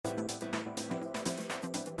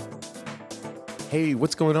Hey,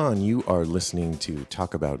 what's going on? You are listening to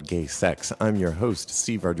Talk About Gay Sex. I'm your host,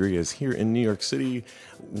 Steve Rodriguez, here in New York City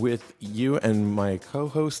with you and my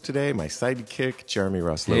co-host today, my sidekick, Jeremy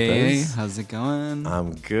Ross Lopez. Hey, how's it going?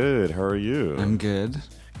 I'm good. How are you? I'm good.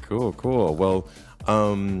 Cool. Well,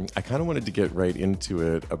 I kind of wanted to get right into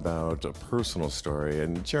it about a personal story.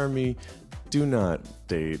 And Jeremy, do not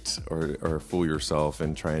date or fool yourself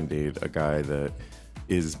and try and date a guy that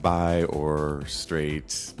is bi or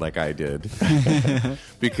straight like I did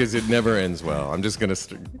because it never ends well. I'm just going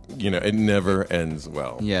to, it never ends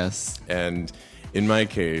well. Yes. And in my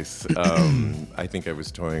case, I think I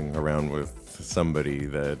was toying around with somebody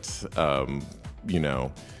that,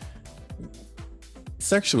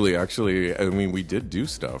 sexually, actually, I mean, we did do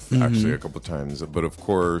stuff actually a couple times, but of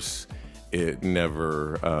course it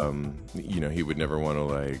never, he would never want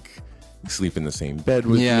to sleep in the same bed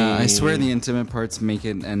with me. Yeah, I swear the intimate parts make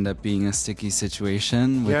it end up being a sticky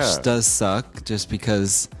situation, which does suck just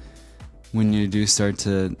because when you do start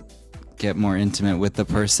to get more intimate with the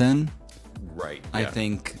person, right? I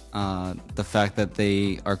think the fact that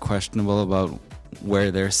they are questionable about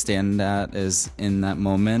where their stand at is in that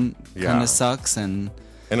moment kind of sucks. And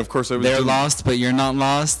of course they're lost, but you're not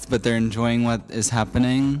lost, but they're enjoying what is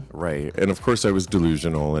happening. Right. And of course I was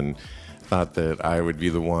delusional and thought that I would be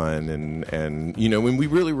the one, and when we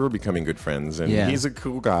really were becoming good friends, and he's a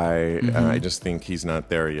cool guy. I just think he's not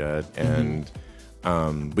there yet, and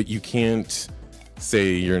but you can't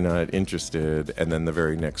say you're not interested and then the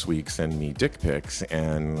very next week send me dick pics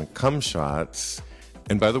and cum shots.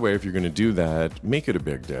 And by the way, if you're going to do that, make it a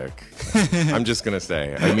big dick. I'm just going to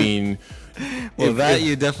say. I mean, well,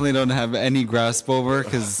 you definitely don't have any grasp over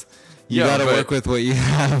because you got to work with what you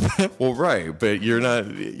have. Well, right. But you're not,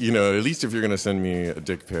 at least if you're going to send me a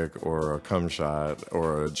dick pic or a cum shot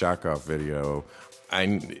or a jack off video,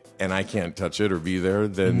 and I can't touch it or be there,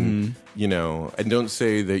 then, and don't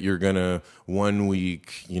say that you're going to 1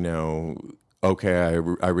 week, okay,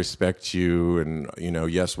 I respect you and,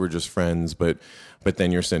 yes, we're just friends, but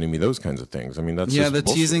then you're sending me those kinds of things. I mean, that's just the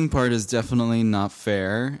bullshit. Teasing part is definitely not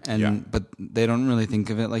fair, but they don't really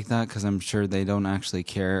think of it like that because I'm sure they don't actually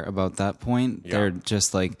care about that point. Yeah. They're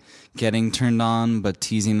just getting turned on, but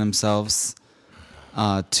teasing themselves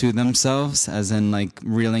to themselves, as in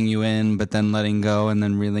reeling you in, but then letting go, and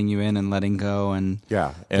then reeling you in and letting go, and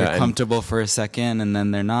they're comfortable for a second, and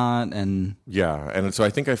then they're not, and and so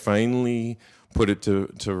I think I finally put it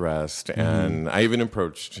to rest, and I even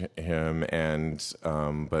approached him, and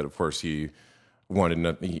but of course he wanted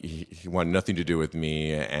nothing to do with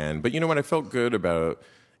me, but you know what, I felt good about.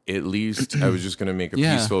 At least I was just going to make it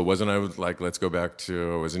peaceful. It wasn't. I was let's go back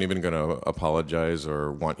to. I wasn't even going to apologize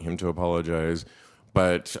or want him to apologize.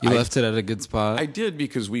 But you left it at a good spot. I did,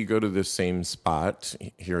 because we go to the same spot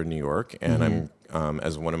here in New York, and I'm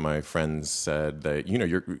as one of my friends said that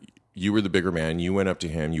you were the bigger man. You went up to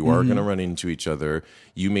him. You are going to run into each other.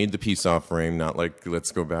 You made the peace offering, not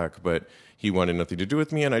let's go back, but he wanted nothing to do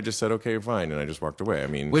with me, and I just said okay, fine, and I just walked away. I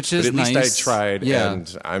mean, which is but at nice. least I tried,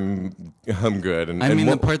 and I'm good. And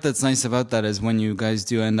the part that's nice about that is when you guys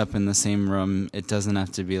do end up in the same room, it doesn't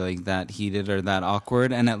have to be that heated or that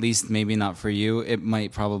awkward, and at least maybe not for you. It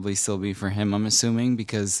might probably still be for him, I'm assuming,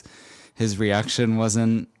 because his reaction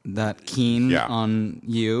wasn't that keen on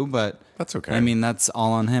you, but that's okay. I mean, that's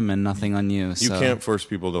all on him and nothing on you. You can't force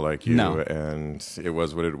people to like you, and it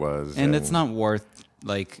was what it was. And it's not worth,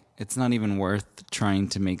 it's not even worth trying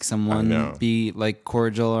to make someone be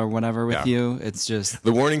cordial or whatever with you. It's just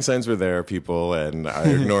the warning signs were there, people, and I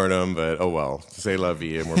ignored them, but oh well, say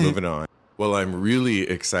lovey, and we're moving on. Well, I'm really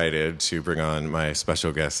excited to bring on my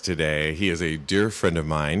special guest today. He is a dear friend of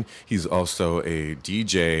mine. He's also a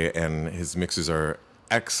DJ, and his mixes are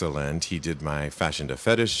excellent. He did my Fashion to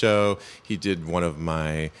Fetish show. He did one of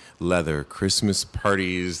my leather Christmas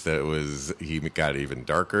parties he got even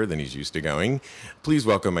darker than he's used to going. Please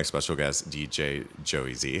welcome my special guest, DJ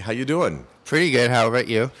Joey Z. How you doing? Pretty good. How about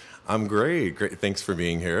you? I'm great. Thanks for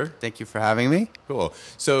being here. Thank you for having me. Cool.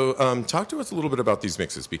 So talk to us a little bit about these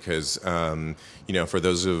mixes because, for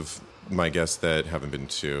those of my guests that haven't been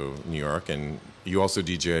to New York, and you also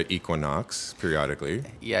DJ at Equinox periodically.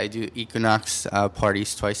 Yeah, I do Equinox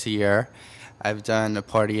parties twice a year. I've done a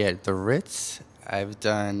party at the Ritz. I've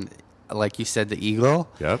done, like you said, the Eagle.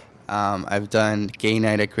 Yep. I've done Gay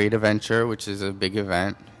Night at Great Adventure, which is a big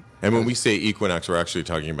event. And when we say Equinox, we're actually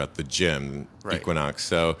talking about the gym, right. Equinox.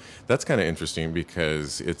 So that's kind of interesting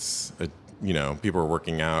because it's, people are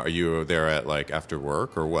working out. Are you there at after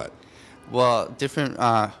work or what? Well, different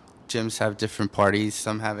gyms have different parties.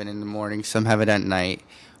 Some have it in the morning, some have it at night.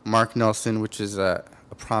 Mark Nelson, which is a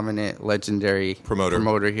prominent, legendary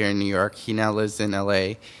promoter here in New York. He now lives in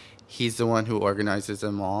L.A. he's the one who organizes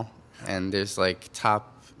them all. And there's like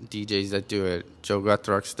top DJs that do it. Joe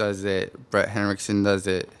Guthrux does it. Brett Henriksen does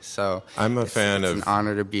it. So I'm a fan of. It's an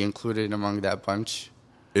honor to be included among that bunch.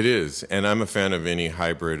 It is, and I'm a fan of any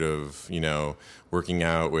hybrid of, working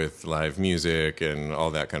out with live music and all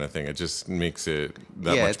that kind of thing. It just makes it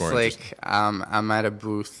that much more interesting. It's like I'm at a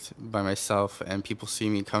booth by myself, and people see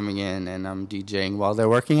me coming in, and I'm DJing while they're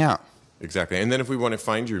working out. Exactly. And then if we want to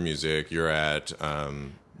find your music, you're at...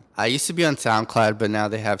 I used to be on SoundCloud, but now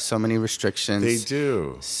they have so many restrictions. They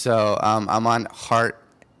do. So I'm on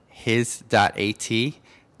hearthis.at.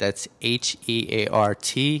 That's HEARTHIS.at.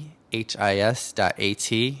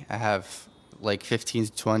 I have like 15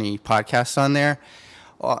 to 20 podcasts on there.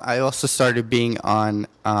 I also started being on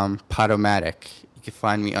Podomatic. You can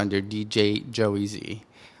find me under DJ Joey Z.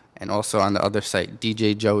 And also on the other site,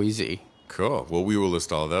 DJ Joey Z. Cool. Well, we will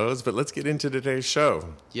list all those, but let's get into today's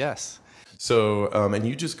show. Yes. So, and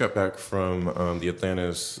you just got back from the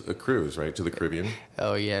Atlantis cruise, right, to the Caribbean?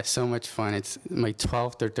 Oh, yeah, so much fun. It's my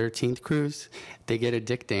 12th or 13th cruise. They get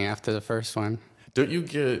addicting after the first one. Don't you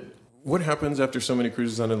get... What happens after so many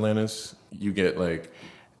cruises on Atlantis? You get, like...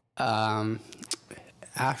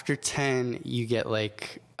 After 10, you get,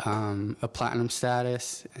 like, a platinum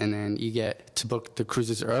status, and then you get to book the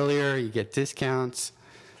cruises earlier. You get discounts.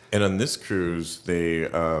 And on this cruise, they...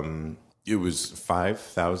 it was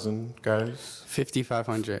 5,000 guys?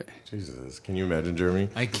 5,500. Jesus. Can you imagine, Jeremy?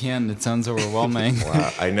 I can. It sounds overwhelming.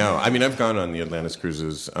 Wow. I know. I mean, I've gone on the Atlantis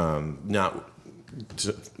cruises, not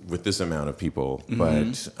with this amount of people,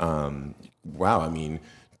 but wow, I mean...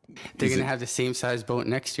 They're going to have the same size boat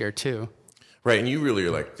next year, too. Right, and you really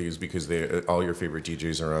like these because all your favorite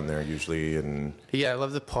DJs are on there usually, and... Yeah, I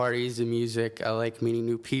love the parties, the music. I like meeting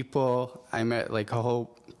new people. I met, like, a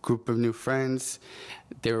whole group of new friends.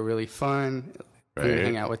 They were really fun. Right. I'm going to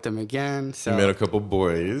hang out with them again. So you met a couple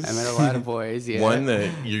boys. I met a lot of boys, yeah. One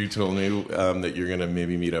that you told me that you're going to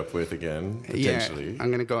maybe meet up with again, potentially. Yeah, I'm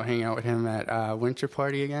going to go hang out with him at Winter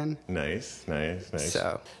Party again. Nice.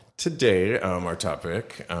 So today, our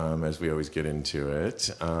topic, as we always get into it,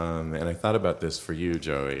 and I thought about this for you,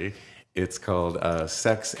 Joey, it's called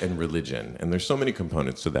sex and religion. And there's so many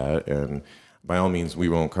components to that, and by all means, we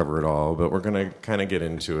won't cover it all, but we're going to kind of get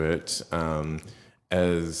into it.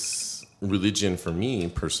 As religion, for me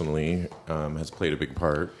personally, has played a big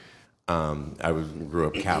part. I grew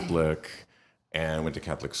up Catholic and went to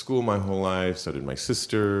Catholic school my whole life. So did my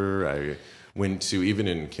sister. I went to, even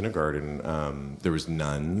in kindergarten, there was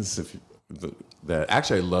nuns.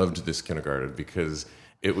 Actually, I loved this kindergarten because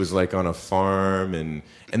it was like on a farm, and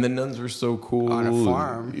the nuns were so cool. On a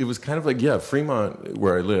farm? It was kind of like, Fremont,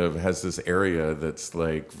 where I live, has this area that's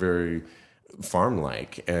like very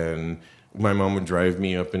farm-like, and my mom would drive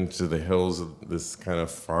me up into the hills of this kind of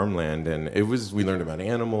farmland, and we learned about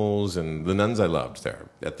animals, and the nuns I loved there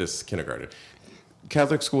at this kindergarten.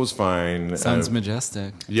 Catholic school is fine. Sounds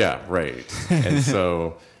majestic. Yeah, right. And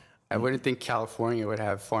so... I wouldn't think California would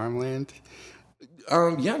have farmland.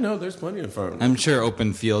 There's plenty of farmland. I'm sure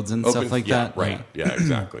open fields and stuff like that. Right. Yeah,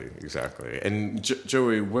 exactly. And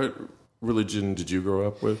Joey, what religion did you grow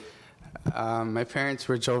up with? My parents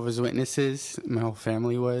were Jehovah's Witnesses. My whole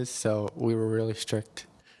family was, so we were really strict.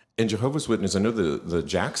 And Jehovah's Witness, I know the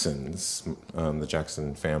Jacksons, the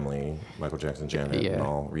Jackson family, Michael Jackson, Janet, and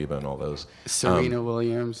all, Reba and all those. Serena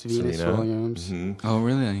Williams, Venus Williams. Mm-hmm. Oh,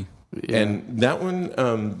 really? Yeah. And that one,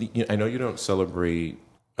 I know you don't celebrate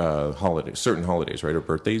certain holidays, right? Or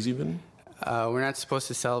birthdays even? We're not supposed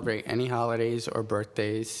to celebrate any holidays or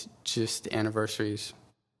birthdays, just anniversaries.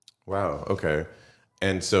 Wow, okay.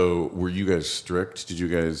 And so were you guys strict? Did you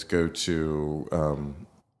guys go to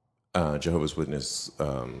Jehovah's Witness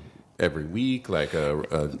every week, like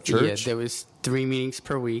a church? Yeah, there was 3 meetings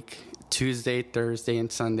per week, Tuesday, Thursday,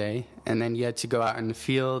 and Sunday. And then you had to go out in the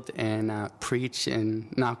field and preach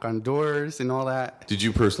and knock on doors and all that. Did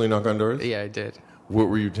you personally knock on doors? Yeah, I did. What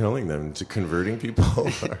were you telling them? To converting people?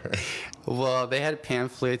 Well, they had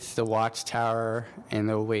pamphlets, the Watchtower and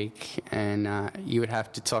the Wake, and you would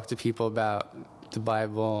have to talk to people about the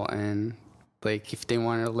Bible, and like if they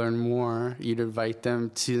wanted to learn more, you'd invite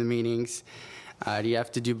them to the meetings. You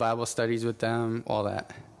have to do Bible studies with them, all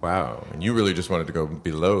that. Wow. And you really just wanted to go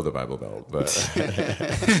below the Bible Belt, but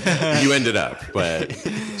you ended up. But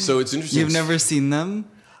so it's interesting. You've never seen them?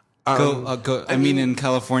 I mean, in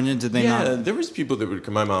California, did they not? Yeah, there was people that would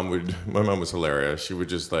come. My mom was hilarious. She would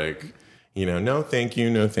just like, no, thank you,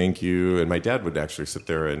 no, thank you. And my dad would actually sit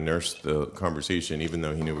there and nurse the conversation, even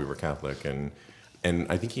though he knew we were Catholic. And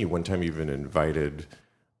I think he one time even invited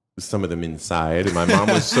some of them inside, and my mom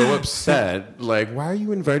was so upset. Like, why are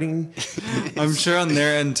you inviting? I'm sure on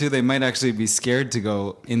their end too, they might actually be scared to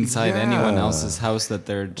go inside anyone else's house that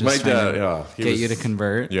they're just trying to get you to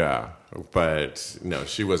convert. Yeah, but no,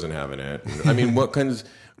 she wasn't having it. I mean, what kinds?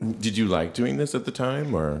 Did you like doing this at the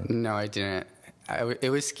time, or No, I didn't. It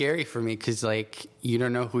was scary for me because, like, you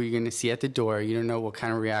don't know who you're going to see at the door. You don't know what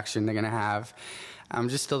kind of reaction they're going to have. I'm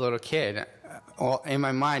just a little kid. In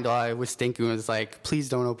my mind, all I was thinking was, like, please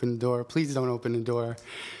don't open the door. Please don't open the door.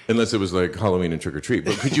 unless it was like Halloween and trick or treat?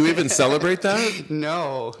 But could you even celebrate that?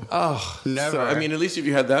 No. Oh, Never. So, I mean, at least if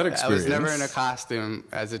you had that I experience. was never in a costume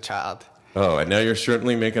as a child. Oh, and now you're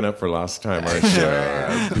certainly making up for lost time, aren't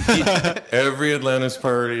you? Every Atlantis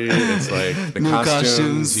party, it's like the New costumes.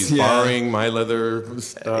 costumes, He's yeah. borrowing my leather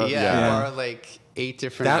stuff. I wore, like, 8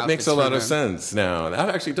 different That makes outfits a lot for of them. sense now. That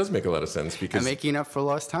actually does make a lot of sense because I'm making up for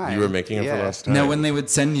lost time. you were making up for lost time. Now, when they would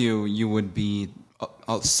send you, you would be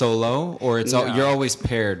solo, or it's No. you're always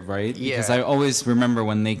paired, right? Yeah. Because I always remember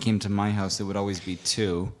when they came to my house, it would always be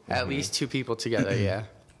two. At least 2 people together, yeah.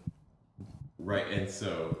 Right, and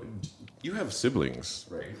so you have siblings,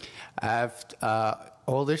 right? I have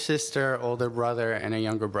older sister, older brother, and a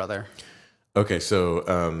younger brother. Okay, so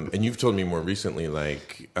and you've told me more recently,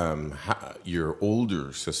 like your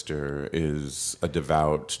older sister is a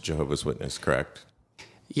devout Jehovah's Witness, correct?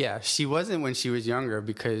 Yeah, she wasn't when she was younger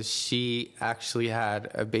because she actually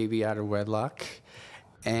had a baby out of wedlock,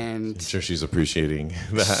 and I'm sure she's appreciating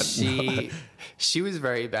that. she was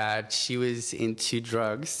very bad. She was into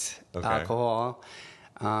drugs, Okay. alcohol.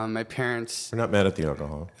 My parents We're not mad at the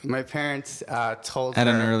alcohol. told At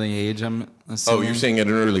her an early age, I'm Oh, assuming. you're saying at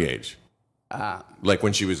an early age? Like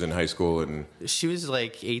when she was in high school and... she was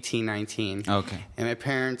like 18, 19. Okay. And my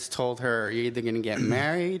parents told her, you're either going to get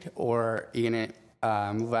married or you're going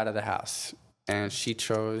to move out of the house. And she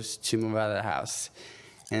chose to move out of the house.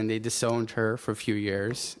 And they disowned her for a few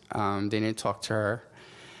years. They didn't talk to her.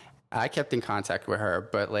 I kept in contact with her,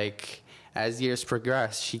 but like as years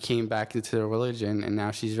progressed, she came back into the religion, and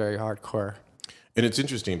now she's very hardcore. And it's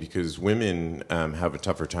interesting because women have a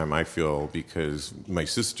tougher time, I feel, because my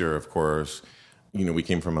sister, of course, you know, we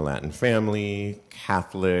came from a Latin family,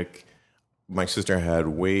 Catholic. My sister had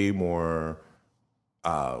way more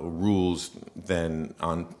rules than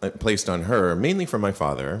placed on her, mainly from my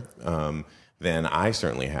father, than I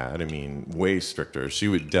certainly had. I mean, way stricter. She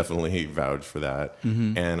would definitely vouch for that.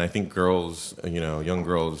 Mm-hmm. And I think girls, you know, young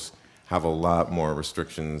girls have a lot more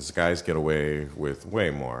restrictions. Guys get away with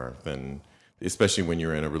way more than... especially when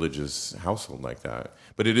you're in a religious household like that.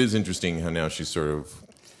 But it is interesting how now she's sort of,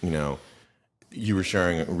 you know, you were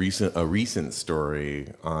sharing a recent story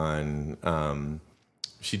on,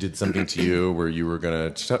 she did something to you where you were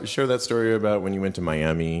going to share that story about when you went to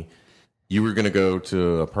Miami. You were going to go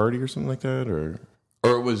to a party or something like that, or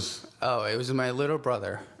it was... Oh, it was my little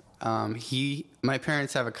brother. My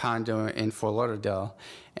parents have a condo in Fort Lauderdale,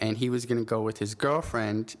 and he was going to go with his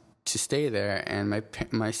girlfriend to stay there. And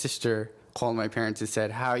my sister called my parents and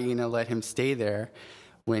said, how are you going to let him stay there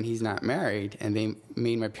when he's not married? And they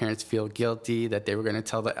made my parents feel guilty that they were going to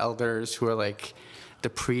tell the elders who are like the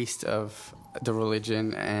priest of the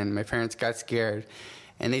religion. And my parents got scared.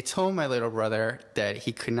 And they told my little brother that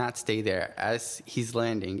he could not stay there as he's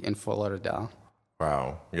landing in Fort Lauderdale.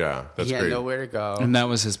 Wow, yeah, that's He had great. nowhere to go. And that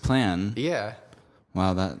was his plan. Yeah.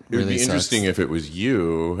 Wow, that It really would be sucks. interesting if it was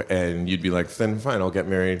you and you'd be like, then fine, I'll get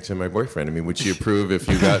married to my boyfriend. I mean, would she approve if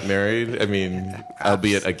you got married? I mean,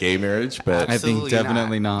 albeit a gay marriage, but I think Absolutely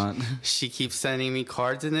definitely not. She keeps sending me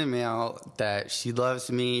cards in the mail that she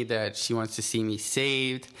loves me, that she wants to see me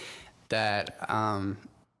saved, that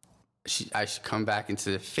I should come back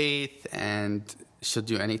into the faith, and she'll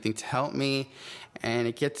do anything to help me. And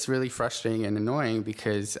it gets really frustrating and annoying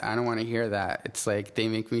because I don't want to hear that. It's like they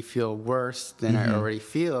make me feel worse than I already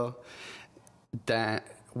feel that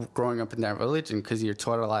growing up in that religion, because you're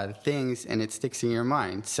taught a lot of things and it sticks in your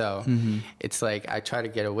mind. So it's like I try to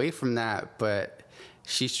get away from that, but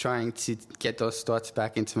she's trying to get those thoughts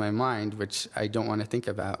back into my mind, which I don't want to think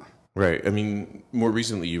about. right. I mean, more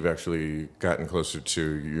recently, you've actually gotten closer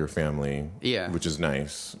to your family, Yeah. which is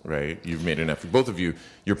nice, right? You've made an effort. Both of you,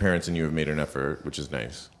 your parents and you have made an effort, which is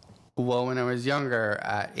nice. Well, when I was younger,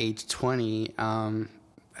 at age 20,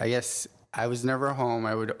 I guess I was never home.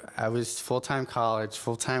 I was full-time college,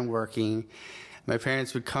 full-time working. My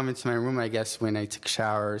parents would come into my room, I guess, when I took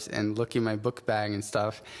showers and look in my book bag and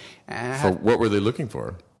stuff. And For what were they looking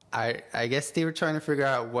for? I guess they were trying to figure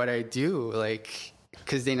out what I do, like,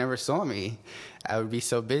 because they never saw me. I would be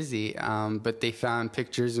so busy. But they found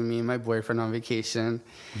pictures of me and my boyfriend on vacation.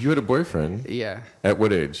 You had a boyfriend? Yeah, At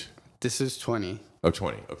what age? this was 20. Oh,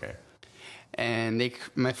 20, okay. And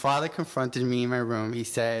my father confronted me in my room. He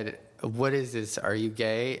said, "What is this? Are you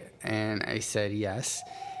gay?" And I said, "Yes."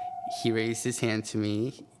 He raised his hand to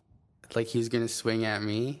me like he was going to swing at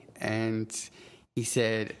me. And he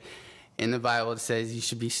said, "In the Bible, it says you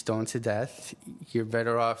should be stoned to death. You're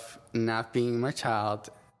better off not being my child."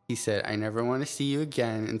 He said, "I never want to see you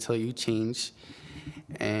again until you change."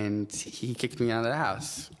 And he kicked me out of the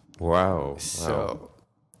house. Wow. So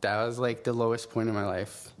that was like the lowest point in my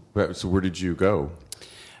life. So where did you go?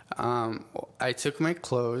 I took my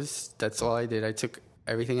clothes. That's all I did. I took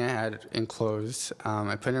everything I had in clothes.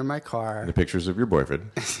 I put it in my car. The pictures of your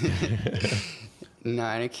boyfriend. No,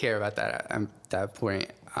 I didn't care about that at that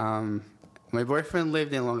point. My boyfriend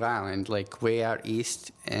lived in Long Island, like way out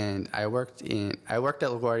east, and I worked at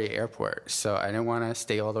LaGuardia Airport, so I didn't want to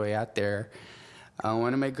stay all the way out there.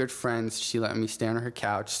 One of my good friends, she let me stay on her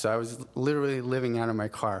couch, so I was literally living out of my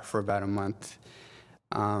car for about a month.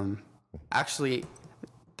 Actually,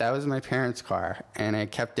 that was my parents' car, and I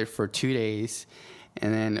kept it for 2 days.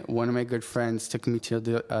 And then one of my good friends took me to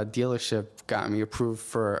a dealership, got me approved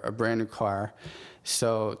for a brand new car.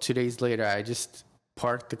 So 2 days later, I just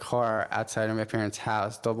parked the car outside of my parents'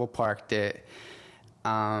 house, double parked it,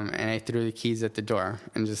 and I threw the keys at the door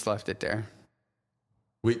and just left it there.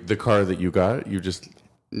 Wait, the car that you got, you just...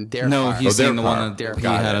 Their No, car. he's their saying the car. one that Their he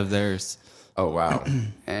car. had of theirs. Oh, wow.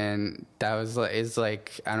 And that was like, it's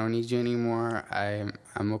like, I don't need you anymore.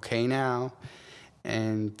 I'm okay now.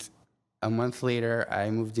 And a month later,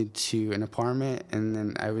 I moved into an apartment, and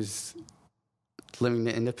then I was living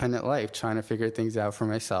the independent life, trying to figure things out for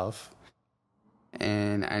myself.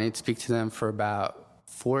 And I didn't speak to them for about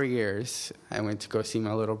 4 years. I went to go see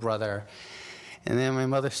my little brother. And then my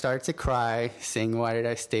mother started to cry, saying, "Why did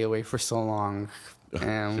I stay away for so long?" And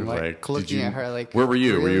I'm You're like looking at her like, where were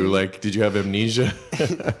you? Really? Were you like, did you have amnesia?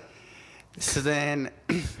 So then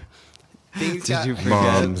things Did got, you forget?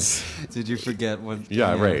 Moms. Did you forget what?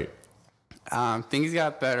 Yeah, right. things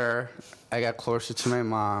got better. I got closer to my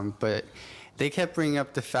mom, but they kept bringing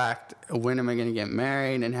up the fact, when am I going to get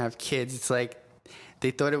married and have kids? It's like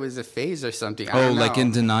they thought it was a phase or something. I don't like know.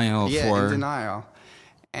 in denial Yeah, for. in denial.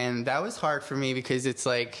 And that was hard for me because it's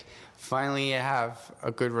like, finally I have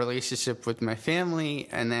a good relationship with my family,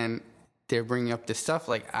 and then they're bringing up this stuff.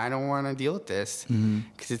 Like, I don't want to deal with this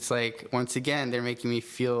because it's like, once again, they're making me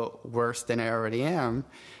feel worse than I already am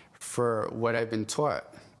for what I've been taught.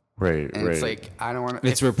 Right, And right. it's like, I don't want to.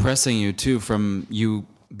 It's repressing you too from you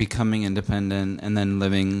becoming independent and then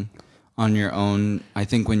living on your own. I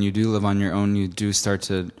think when you do live on your own, you do start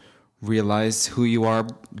to realize who you are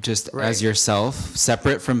just Right. as yourself,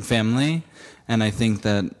 separate from family. And I think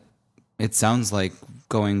that it sounds like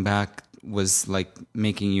going back was like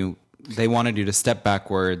making you, they wanted you to step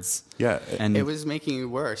backwards. Yeah. And It was making it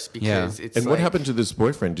worse because it's And like, what happened to this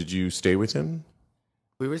boyfriend? Did you stay with him?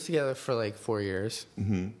 we were together for like 4 years,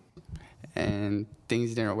 and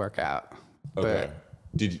things didn't work out. Okay.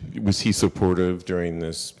 Was he supportive during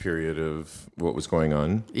this period of what was going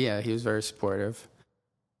on? But yeah, he was very supportive.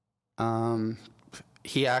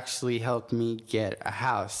 He actually helped me get a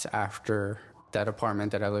house after that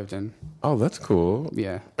apartment that I lived in. Oh, that's cool.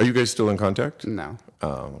 Yeah, Are you guys still in contact? no,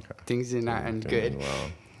 Oh, okay. things did not end good.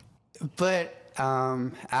 Wow. But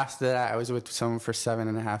after that, I was with someone for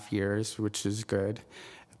 7.5 years, which is good.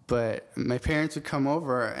 But my parents would come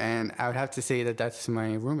over, and I would have to say that that's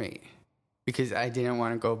my roommate because I didn't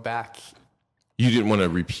want to go back. You didn't want to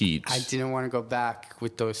repeat. I didn't want to go back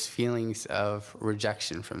with those feelings of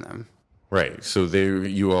rejection from them. Right. So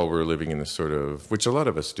you all were living in this sort of, which a lot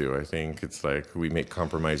of us do. I think it's like we make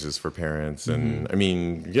compromises for parents, and I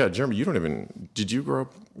mean, yeah, Jeremy, did you grow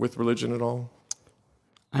up with religion at all?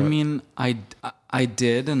 I mean, I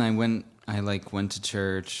did, and I went to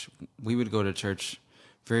church. We would go to church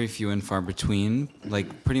very few and far between,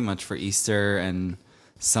 like pretty much for Easter and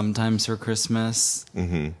sometimes for Christmas.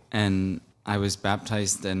 Mm-hmm. And I was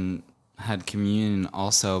baptized and had communion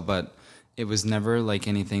also, but it was never like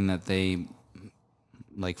anything that they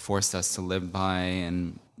like forced us to live by,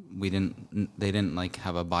 and they didn't like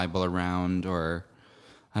have a Bible around, or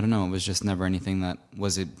I don't know, it was just never anything that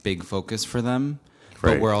was a big focus for them.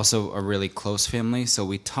 Right. But we're also a really close family, so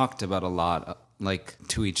we talked about a lot, like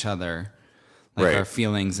to each other, like Right. our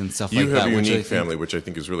feelings and stuff You like have that. a which I unique think- family, which I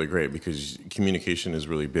think is really great because communication is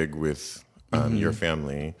really big with your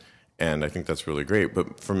family, and I think that's really great.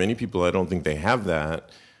 But for many people, I don't think they have that,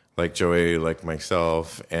 like Joey, like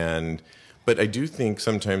myself, but I do think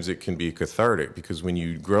sometimes it can be cathartic because when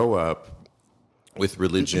you grow up with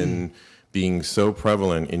religion being so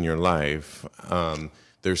prevalent in your life,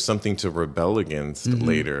 there's something to rebel against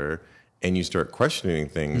later. and you start questioning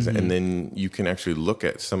things, and then you can actually look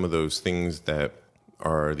at some of those things that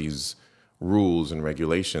are these rules and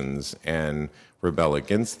regulations and rebel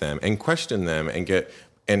against them and question them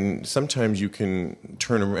and sometimes you can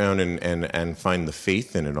turn around and find the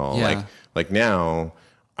faith in it all. Yeah. Like now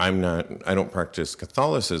I don't practice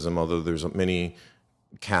Catholicism, although there's many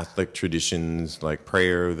Catholic traditions like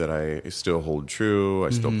prayer that I still hold true. I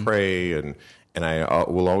still pray, and I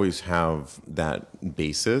will always have that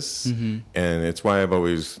basis. And it's why I've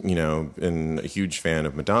always, been a huge fan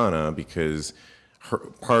of Madonna, because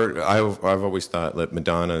I've always thought that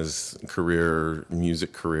Madonna's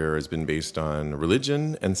music career has been based on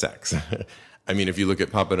religion and sex. I mean, if you look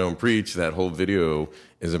at Papa Don't Preach, that whole video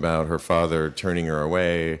is about her father turning her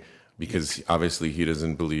away because obviously he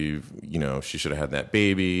doesn't believe, she should have had that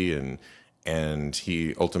baby, and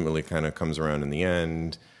he ultimately kind of comes around in the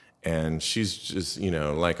end. And she's just,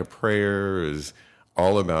 Like a Prayer is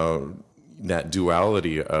all about that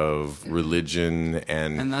duality of religion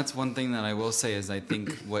and that's one thing that I will say is I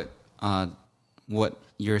think what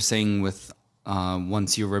you're saying with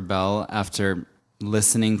once you rebel after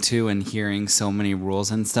listening to and hearing so many rules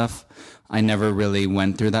and stuff, I never really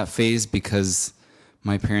went through that phase because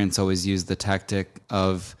my parents always used the tactic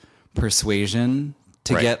of persuasion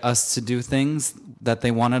to get us to do things that they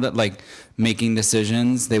wanted, like making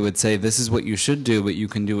decisions. They would say, this is what you should do, but you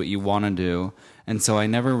can do what you want to do. And so I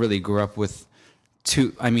never really grew up with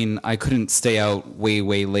I couldn't stay out way,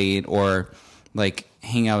 way late or like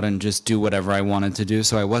hang out and just do whatever I wanted to do.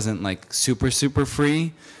 So I wasn't like super, super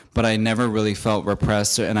free, but I never really felt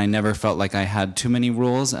repressed, and I never felt like I had too many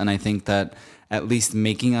rules. And I think that at least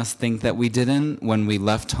making us think that we didn't, when we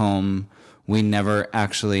left home,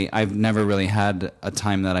 I've never really had a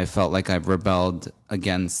time that I felt like I've rebelled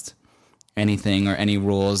against anything or any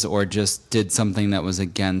rules or just did something that was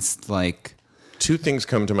against like... Two things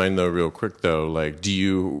come to mind though real quick though. Like, do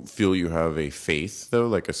you feel you have a faith though,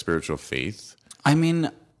 like a spiritual faith? I mean,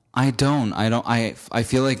 I don't. I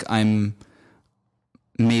feel like I'm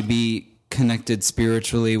maybe connected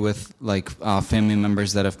spiritually with like family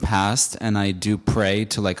members that have passed, and I do pray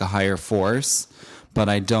to like a higher force, but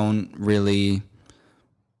I don't really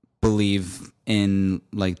believe in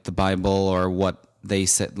like the Bible or what they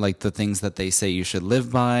said, like the things that they say you should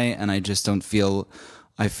live by. And I just don't feel,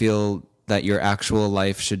 I feel that your actual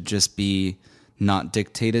life should just be not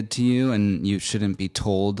dictated to you, and you shouldn't be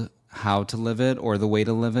told how to live it or the way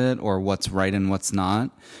to live it or what's right and what's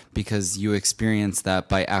not, because you experience that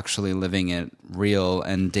by actually living it real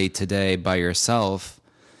and day to day by yourself.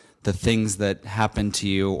 The things that happen to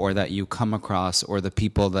you or that you come across or the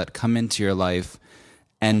people that come into your life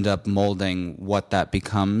end up molding what that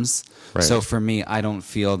becomes. Right. So for me, I don't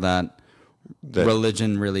feel that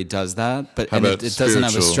religion really does that, but and it doesn't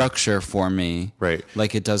have a structure for me, right?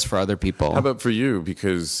 Like it does for other people. How about for you?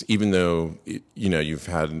 Because even though you've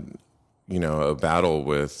had a battle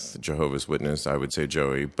with Jehovah's Witness, I would say,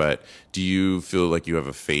 Joey, but do you feel like you have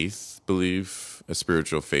a belief, a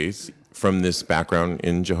spiritual faith from this background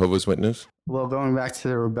in Jehovah's Witness? Well, going back to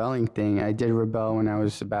the rebelling thing, I did rebel when I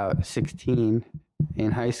was about 16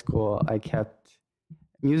 in high school.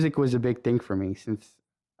 Music was a big thing for me since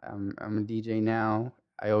I'm a DJ now.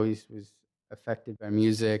 I always was affected by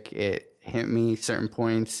music. It hit me certain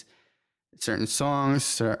points, certain songs,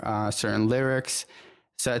 certain lyrics.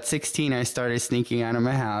 So at 16, I started sneaking out of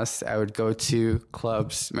my house. I would go to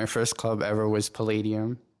clubs. My first club ever was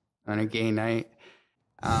Palladium on a gay night.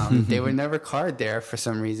 They would never card there for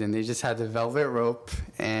some reason. They just had the velvet rope,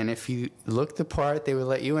 and if you looked the part, they would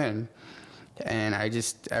let you in. And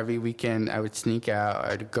every weekend, I would sneak out.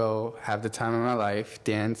 I'd go have the time of my life,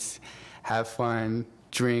 dance, have fun,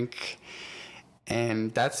 drink.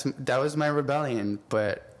 And that was my rebellion.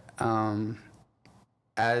 But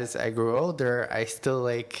as I grew older, I still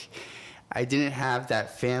I didn't have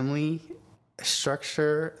that family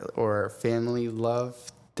structure or family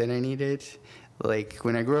love that I needed. Like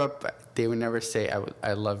when I grew up, they would never say,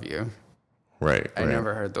 I love you. Right. I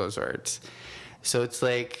never heard those words. So it's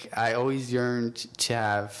like I always yearned to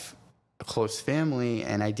have a close family,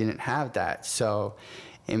 and I didn't have that. So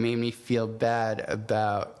it made me feel bad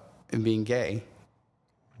about being gay.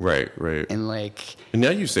 Right. And now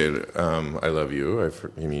you say, I love you.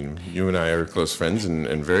 I mean, you and I are close friends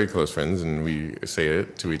and very close friends, and we say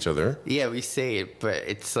it to each other. Yeah, we say it, but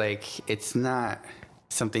it's it's not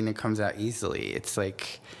something that comes out easily. It's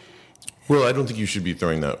well, I don't think you should be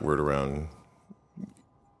throwing that word around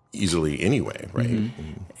easily anyway, right?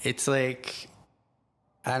 Mm-hmm. It's I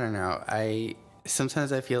don't know.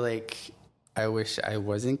 Sometimes I feel like I wish I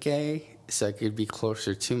wasn't gay so I could be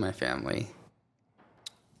closer to my family.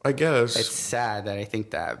 I guess. It's sad that I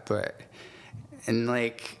think that, but, and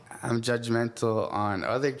like, I'm judgmental on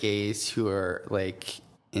other gays who are like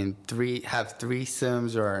have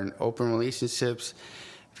threesomes or are in open relationships,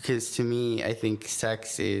 because to me, I think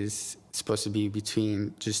sex is supposed to be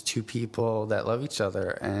between just two people that love each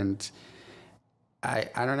other, and I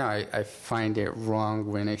don't know. I find it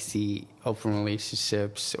wrong when I see open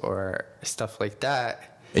relationships or stuff like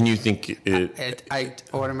that. And you think I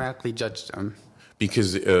automatically judge them.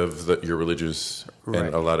 Because of your religious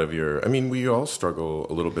and a lot of your, I mean, we all struggle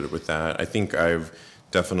a little bit with that. I think I've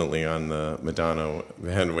definitely on the Madonna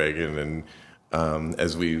bandwagon, and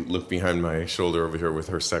as we look behind my shoulder over here with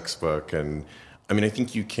her sex book, and I mean, I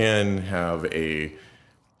think you can have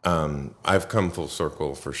I've come full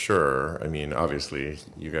circle for sure. I mean, obviously,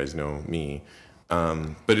 you guys know me,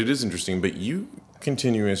 but it is interesting. But you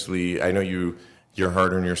continuously, I know you're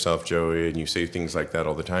hard on yourself, Joey, and you say things like that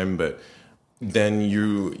all the time, but then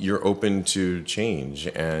you're open to change,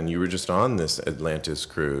 and you were just on this Atlantis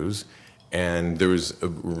cruise, and there was a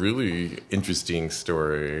really interesting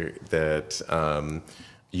story that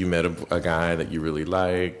you met a guy that you really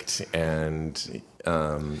liked, and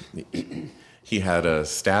he had a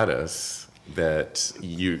status that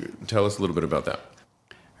you tell us a little bit about that.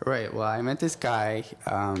 Right. Well, I met this guy.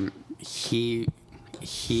 He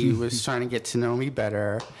was trying to get to know me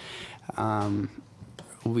better.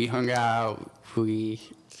 We hung out, we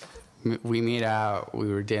made out, we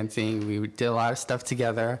were dancing, we did a lot of stuff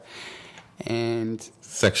together, and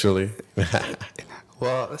sexually.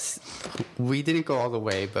 Well, we didn't go all the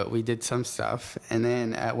way, but we did some stuff. And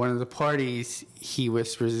then at one of the parties, he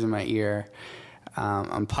whispers in my ear,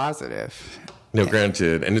 "I'm positive." No,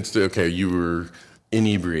 granted, and it's okay. You were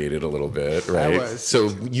inebriated a little bit, right? I was. So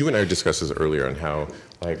you and I discussed this earlier on how,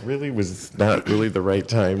 like, really was not really the right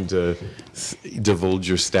time to divulge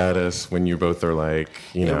your status when you both are like,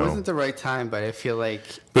 you know. It wasn't the right time, but I feel like.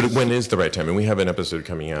 But when is the right time? And we have an episode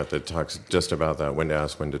coming out that talks just about that, when to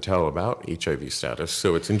ask, when to tell about HIV status.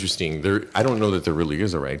 So it's interesting. I don't know that there really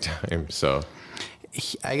is a right time. So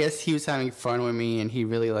I guess he was having fun with me, and he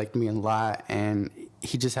really liked me a lot, and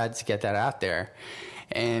he just had to get that out there.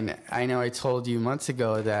 And I know I told you months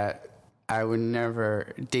ago that I would never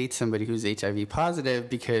date somebody who's HIV positive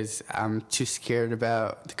because I'm too scared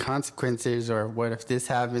about the consequences, or what if this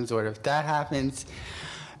happens, what if that happens.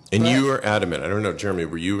 And you were adamant. I don't know, Jeremy,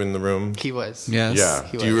 were you in the room? He was. Yes. Yeah.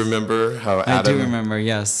 He do you remember how Adam... I do remember,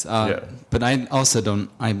 yes. But I also don't...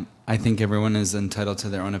 I think everyone is entitled to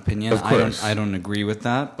their own opinion. Of course. I don't agree with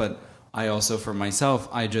that, but I also, for myself,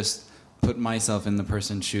 I just put myself in the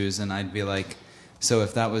person's shoes, and I'd be like... So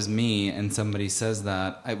if that was me and somebody says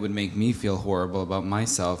that, it would make me feel horrible about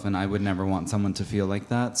myself, and I would never want someone to feel like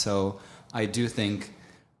that. So I do think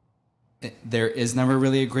there is never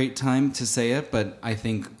really a great time to say it, but I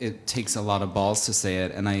think it takes a lot of balls to say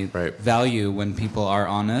it, and I value when people are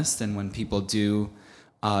honest and when people do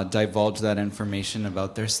divulge that information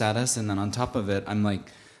about their status. And then on top of it, I'm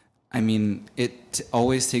like, I mean, it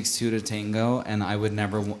always takes two to tango, and I would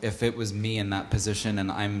never, if it was me in that position and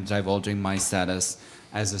I'm divulging my status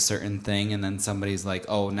as a certain thing, and then somebody's like,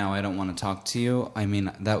 oh, now I don't want to talk to you, I mean,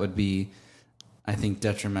 that would be, I think,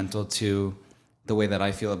 detrimental to the way that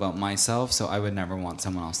I feel about myself, so I would never want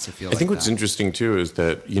someone else to feel like that. I think what's interesting, too, is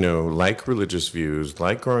that, you know, like religious views,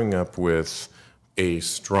 like growing up with a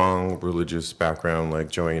strong religious background like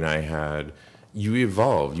Joey and I had, you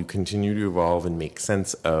evolve, you continue to evolve and make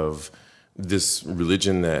sense of this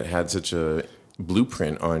religion that had such a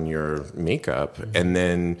blueprint on your makeup, and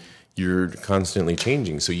then you're constantly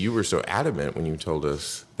changing. So you were so adamant when you told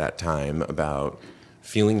us that time about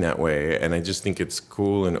feeling that way, and I just think it's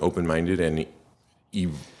cool and open-minded and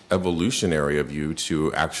evolutionary of you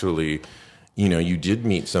to actually, you know, you did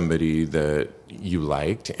meet somebody that you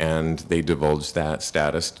liked and they divulged that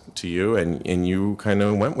status to you, and you kind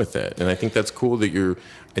of went with it. And I think that's cool that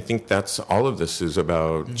I think that's all of this is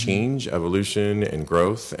about change, evolution, and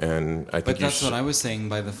growth. And I think But that's what I was saying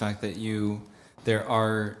by the fact that there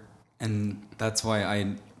are, and that's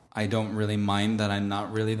why I don't really mind that I'm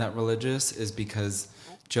not really that religious, is because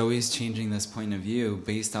Joey's changing this point of view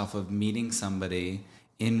based off of meeting somebody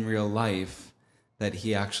in real life that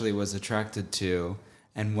he actually was attracted to,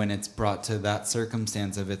 and when it's brought to that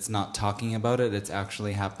circumstance of it's not talking about it, it's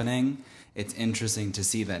actually happening, it's interesting to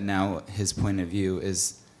see that now his point of view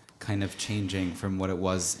is kind of changing from what it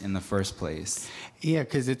was in the first place. Yeah,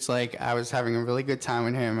 because it's like I was having a really good time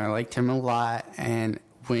with him. I liked him a lot, and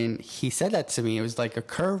when he said that to me, it was like a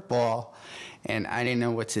curveball, and I didn't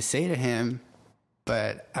know what to say to him,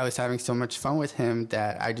 but I was having so much fun with him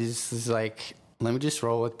that I just was like, let me just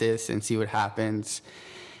roll with this and see what happens.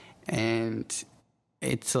 And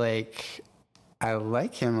it's like I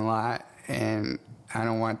like him a lot, and I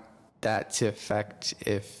don't want that to affect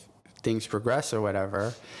if things progress or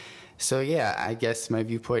whatever. So yeah, I guess my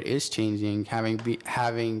viewpoint is changing. Having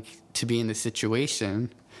to be in the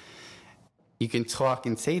situation, you can talk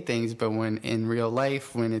and say things, but when in real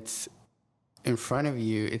life, when it's in front of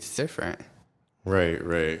you, it's different. Right,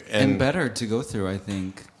 right, and better to go through, I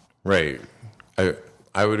think. Right,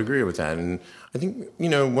 I would agree with that, and I think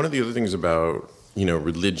one of the other things about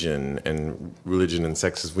religion and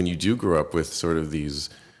sex is when you do grow up with sort of these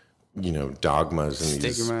dogmas and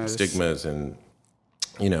these stigmas and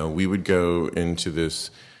we would go into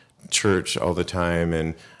this church all the time,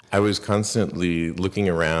 and I was constantly looking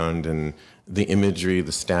around, and the imagery,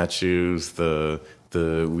 the statues, you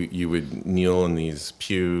would kneel in these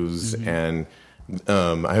pews, mm-hmm. and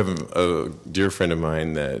I have a dear friend of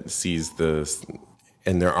mine that sees this,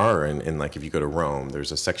 and there are, and like if you go to Rome,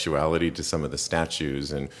 there's a sexuality to some of the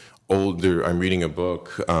statues, and I'm reading a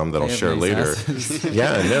book that I'll share later.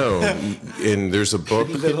 Yeah, no. And there's a book.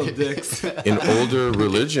 Little dicks. In older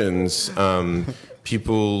religions,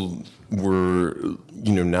 people were,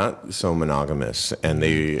 not so monogamous, and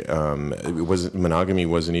monogamy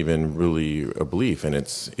wasn't even really a belief, and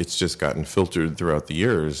it's just gotten filtered throughout the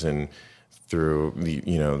years and through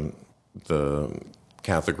the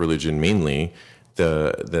Catholic religion mainly,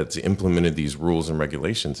 that's implemented these rules and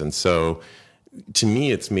regulations, and so. To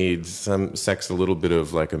me, it's made some sex a little bit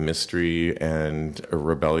of like a mystery and a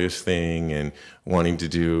rebellious thing, and wanting to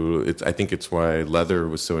do it. I think it's why leather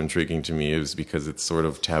was so intriguing to me, is because it's sort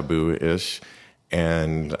of taboo-ish.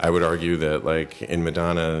 And I would argue that, like in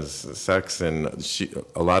Madonna's sex, and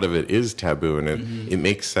a lot of it is taboo, and it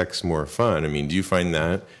makes sex more fun. I mean, do you find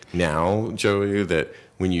that now, Joey, that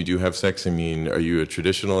when you do have sex, I mean, are you a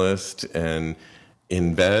traditionalist and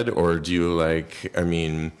in bed, or do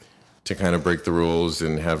you to kind of break the rules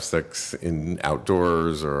and have sex in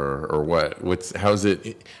outdoors, or what?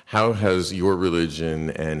 How has your religion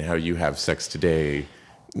and how you have sex today,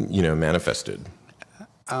 manifested?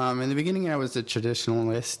 In the beginning, I was a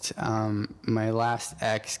traditionalist. My last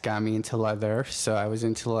ex got me into leather, so I was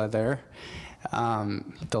into leather.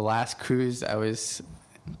 The last cruise, I was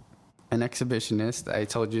an exhibitionist. I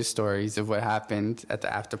told you stories of what happened at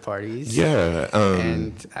the after parties. Yeah.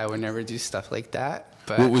 And I would never do stuff like that.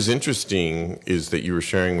 But what was interesting is that you were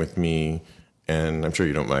sharing with me, and I'm sure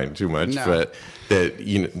you don't mind too much, but that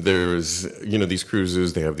there's these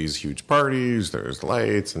cruises, they have these huge parties, there's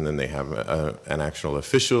lights, and then they have an actual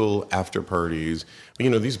official after parties.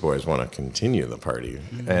 But these boys want to continue the party,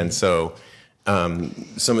 mm-hmm. and so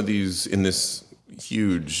some of these in this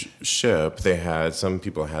huge ship, some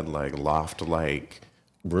people had like loft-like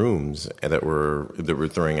rooms that were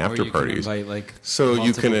throwing after parties. So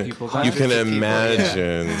you can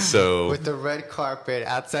imagine. Yeah. So with the red carpet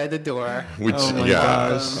outside the door. Which, oh my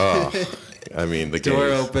gosh. Oh, I mean, the door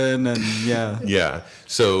gays. open and yeah. Yeah.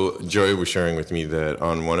 So Joey was sharing with me that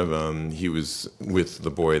on one of them he was with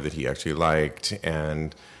the boy that he actually liked,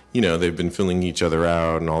 and they've been filling each other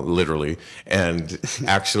out and all, literally, and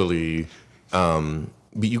actually.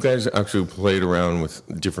 But you guys actually played around with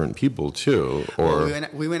different people too, or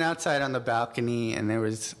we went outside on the balcony, and there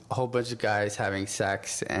was a whole bunch of guys having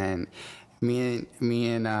sex, and me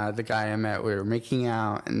and the guy I met, we were making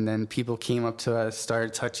out, and then people came up to us,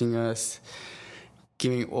 started touching us,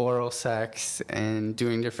 giving oral sex, and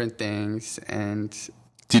doing different things, and.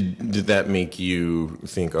 Did that make you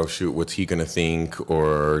think, oh shoot, what's he gonna think,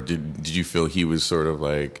 or did you feel he was sort of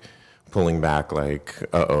like pulling back, like,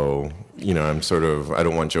 uh-oh, I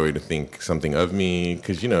don't want Joey to think something of me,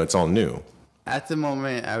 because, it's all new. At the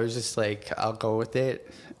moment, I was just like, I'll go with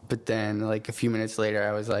it. But then, like, a few minutes later,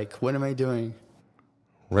 I was like, what am I doing?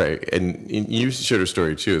 Right. And you shared a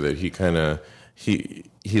story, too, that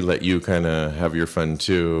he let you kind of have your fun,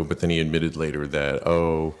 too, but then he admitted later that,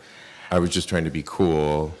 I was just trying to be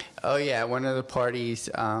cool. Oh, yeah. One of the parties,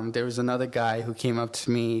 there was another guy who came up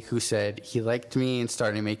to me who said he liked me and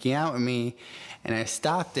started making out with me. And I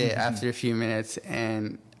stopped it after a few minutes,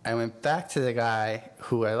 and I went back to the guy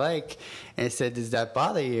who I like and I said, does that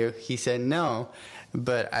bother you? He said no.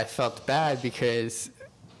 But I felt bad because,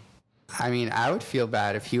 I would feel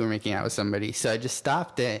bad if he were making out with somebody. So I just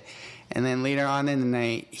stopped it. And then later on in the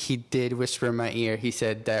night, he did whisper in my ear. He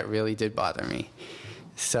said that really did bother me.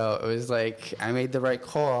 So it was like I made the right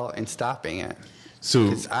call in stopping it.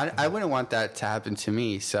 So I wouldn't want that to happen to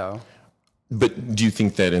me. So, but do you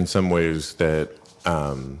think that in some ways that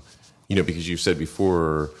because you said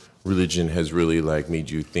before, religion has really like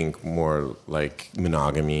made you think more like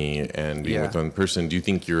monogamy and being with one person? Do you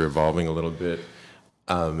think you're evolving a little bit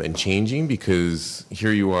and changing? Because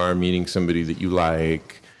here you are meeting somebody that you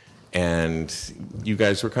like, and you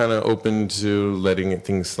guys were kind of open to letting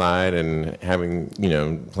things slide and having,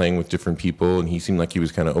 playing with different people, and he seemed like he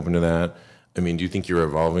was kind of open to that. I mean, do you think you're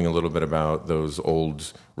evolving a little bit about those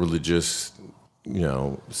old religious,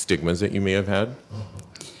 stigmas that you may have had?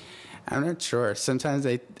 I'm not sure. Sometimes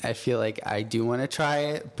I feel like I do want to try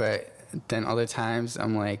it, but then other times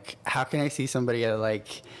I'm like, how can I see somebody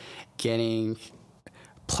like getting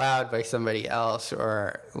plowed by somebody else,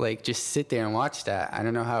 or like just sit there and watch that? I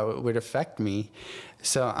don't know how it would affect me.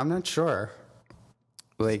 So I'm not sure.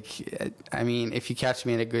 Like, I mean, if you catch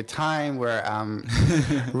me at a good time where I'm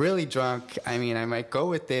really drunk, I mean, I might go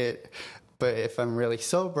with it. But if I'm really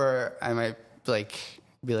sober, I might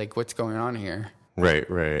be like, what's going on here? Right.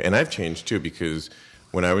 And I've changed too, because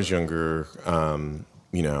when I was younger, in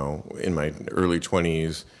my early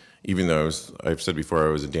 20s, even though I've said before,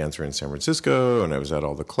 I was a dancer in San Francisco and I was at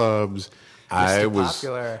all the clubs. I was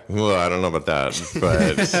popular. Well, I don't know about that,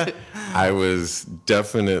 but I was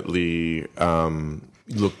definitely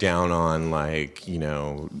looked down on, like,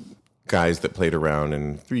 guys that played around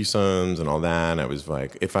in threesomes and all that. And I was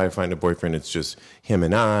like, if I find a boyfriend, it's just him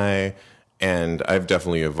and I. And I've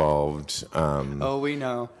definitely evolved. We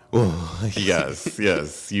know. Well, yes.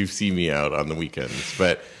 You see me out on the weekends.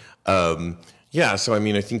 But, so, I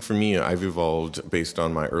mean, I think for me, I've evolved based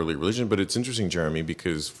on my early religion. But it's interesting, Jeremy,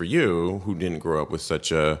 because for you, who didn't grow up with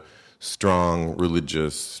such a strong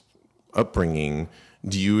religious upbringing,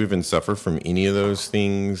 do you even suffer from any of those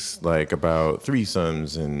things, like about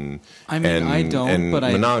threesomes and I don't, and but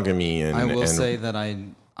monogamy? I will say that I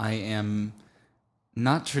am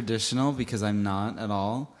not traditional, because I'm not at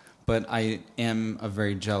all, but I am a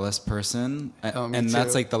very jealous person, and too.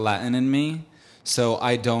 That's like the Latin in me. So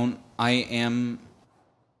I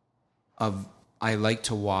like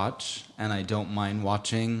to watch, and I don't mind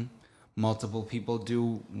watching multiple people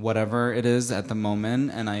do whatever it is at the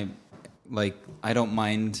moment, and I don't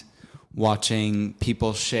mind watching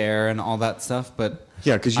people share and all that stuff, but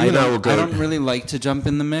yeah, because you and I will go. I don't really like to jump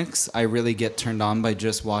in the mix. I really get turned on by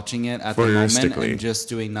just watching it at the moment and just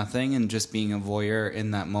doing nothing and just being a voyeur in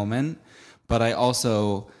that moment. But I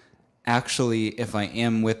also, actually, if I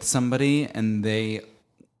am with somebody and they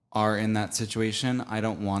are in that situation, I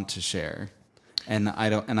don't want to share, and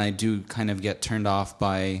I do kind of get turned off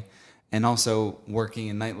by, and also working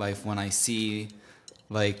in nightlife, when I see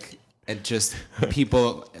like it just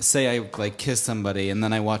people say I like kiss somebody and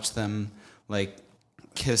then I watch them like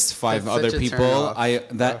kiss five other people.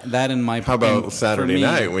 That in my how about Saturday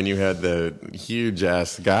night when you had the huge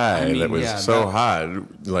ass guy that was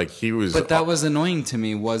hot, like he was. But that was annoying to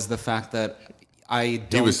me, was the fact that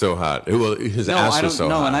he was so hot. Well, his ass was so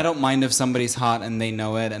hot. No, and I don't mind if somebody's hot and they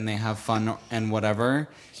know it and they have fun and whatever.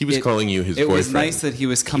 He was calling you his boyfriend. It was nice that he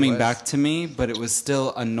was coming back to me, but it was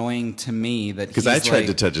still annoying to me that because I tried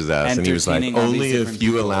to touch his ass and he was like, "Only if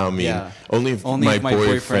you allow me. Yeah. Only if my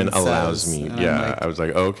boyfriend allows me." Yeah, like, I was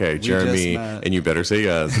like, "Okay, Jeremy, and you better say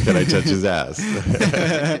yes. Can I touch his ass?"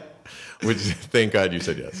 Which, thank God you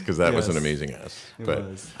said yes, because that was an amazing ass. But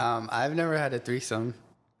I've never had a threesome.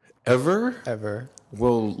 Ever?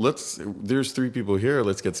 Well, there's three people here.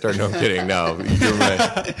 Let's get started. No, I'm kidding. No,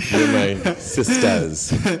 you're my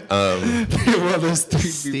sisters. Well, there's three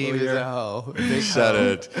Steve people here. Is a hoe. Shut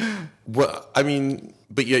it. Well, I mean,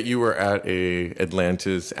 but yet you were at a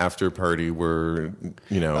Atlantis after party where,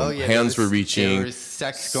 hands were reaching. There was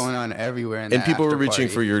sex going on everywhere. And people were reaching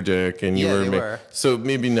party. for your dick. And they were. So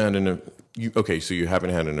maybe not in a... so you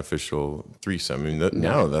haven't had an official threesome. I mean,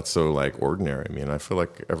 now that's so like ordinary. I mean, I feel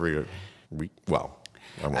like every week. Well,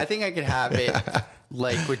 I think I could have it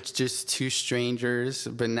like with just two strangers,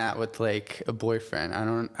 but not with like a boyfriend. I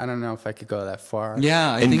don't know if I could go that far.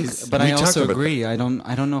 Yeah, I think, but I also agree. I don't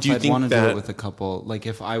know if I'd want to do it with a couple. Like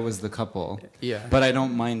if I was the couple. Yeah. But I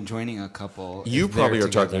don't mind joining a couple. You probably are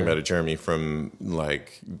talking about it, Jeremy, from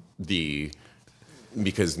like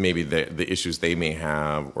because maybe the issues they may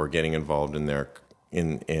have or getting involved in their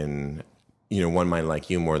in one might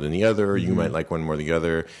like you more than the other, you might like one more than the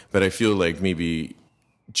other, but I feel like maybe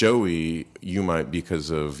Joey, you might, because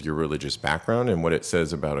of your religious background and what it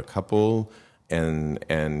says about a couple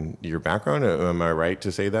and your background. Am I right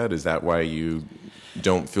to say that? Is that why you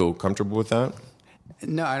don't feel comfortable with that?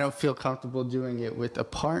 No, I don't feel comfortable doing it with a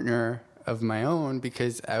partner of my own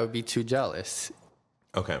because I would be too jealous.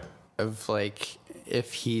 Okay. Of like,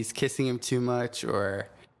 if he's kissing him too much or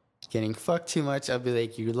getting fucked too much, I'll be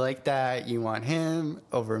like, you like that? You want him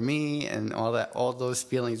over me? And all those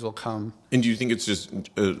feelings will come. And do you think it's just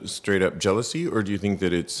straight up jealousy, or do you think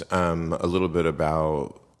that it's a little bit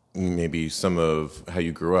about maybe some of how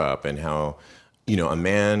you grew up and how a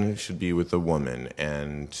man should be with a woman,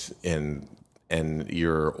 and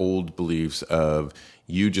your old beliefs of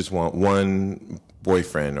you just want one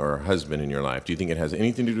boyfriend or husband in your life. Do you think it has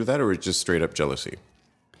anything to do with that, or it's just straight up jealousy?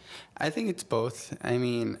 I think it's both. I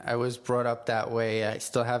mean, I was brought up that way. I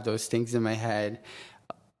still have those things in my head.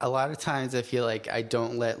 A lot of times I feel like I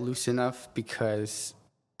don't let loose enough because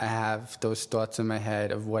I have those thoughts in my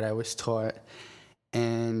head of what I was taught.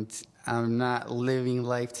 And I'm not living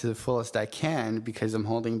life to the fullest I can because I'm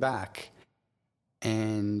holding back.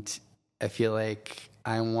 And I feel like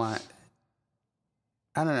I don't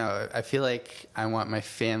know, I feel like I want my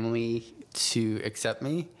family to accept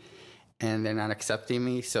me, and they're not accepting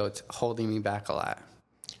me, so it's holding me back a lot.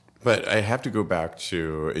 But I have to go back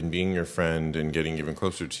to, in being your friend and getting even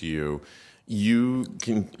closer to you, you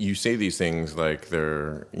say these things like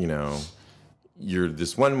they're, you're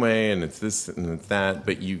this one way and it's this and it's that,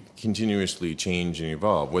 but you continuously change and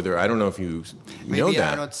evolve. Whether, I don't know if you know Maybe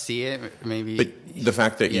that. I don't see it. Maybe. But the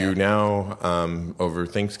fact that Yeah. you now, over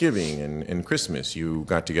Thanksgiving and Christmas, you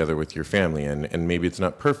got together with your family, and maybe it's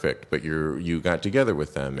not perfect, but you got together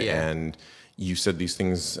with them, Yeah. and you said these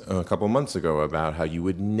things a couple months ago about how you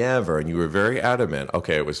would never, and you were very adamant.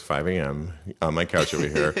 Okay, it was 5 a.m. on my couch over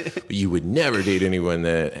here, but you would never date anyone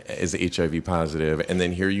that is HIV positive, and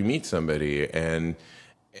then here you meet somebody, and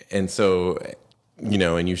so.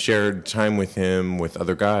 And you shared time with him with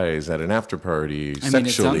other guys at an after party sexually.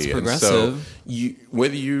 it sounds progressive. And so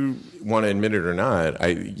whether you want to admit it or not,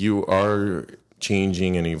 you are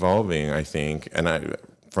changing and evolving, I think. And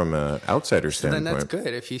from an outsider standpoint. Then that's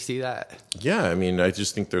good if you see that. Yeah, I mean, I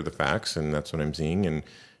just think they're the facts, and that's what I'm seeing. And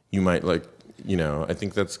you might I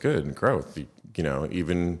think that's good growth.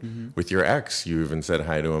 Even with your ex, you even said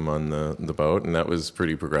hi to him on the boat, and that was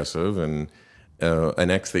pretty progressive. And an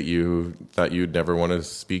ex that you thought you'd never want to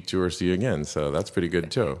speak to or see again. So that's pretty good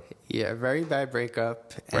too. Yeah, very bad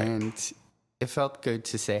breakup, Right. and it felt good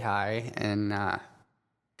to say hi and I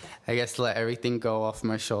guess let everything go off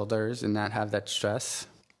my shoulders and not have that stress.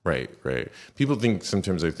 Right. People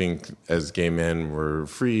sometimes I think as gay men we're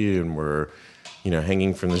free and we're,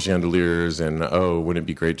 hanging from the chandeliers and, wouldn't it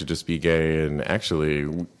be great to just be gay? And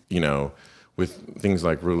actually, with things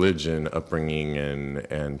like religion, upbringing,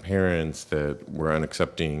 and parents that were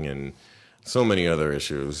unaccepting and so many other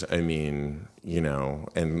issues. I mean,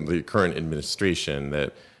 and the current administration,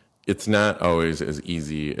 that it's not always as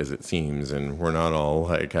easy as it seems, and we're not all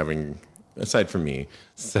like having, aside from me.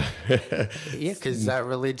 So Yeah, because that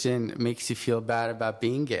religion makes you feel bad about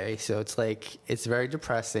being gay. So it's like, it's very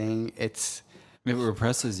depressing. It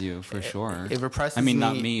represses you for sure. It represses I mean,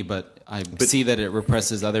 not me. me, but I see that it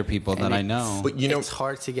represses other people that I know. But It's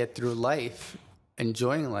hard to get through life,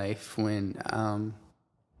 enjoying life, when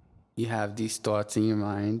you have these thoughts in your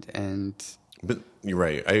mind. But you're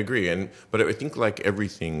right. I agree. But I think like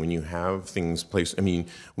everything, when you have things placed, I mean,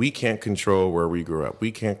 we can't control where we grew up.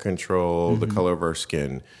 We can't control the color of our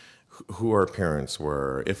skin, who our parents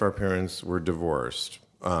were, if our parents were divorced,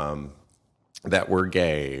 that we're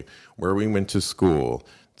gay, where we went to school.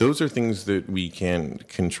 Those are things that we can't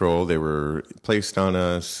control. They were placed on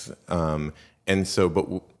us.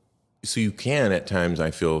 So you can at times,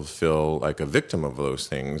 I feel like a victim of those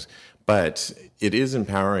things. But it is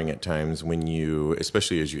empowering at times when you,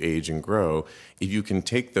 especially as you age and grow, if you can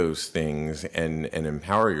take those things and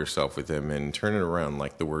empower yourself with them and turn it around,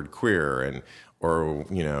 like the word queer or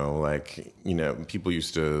people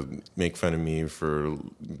used to make fun of me for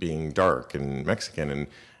being dark and Mexican, and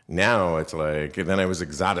now it's like, and then I was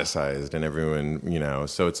exoticized and everyone,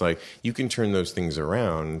 so it's like you can turn those things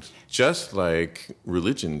around, just like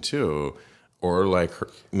religion too. Or like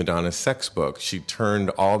Madonna's sex book, she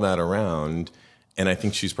turned all that around, and I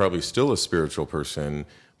think she's probably still a spiritual person,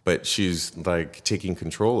 but she's like taking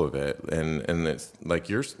control of it, and it's like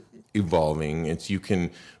you're evolving. You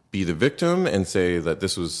can be the victim and say that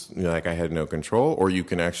this was like I had no control, or you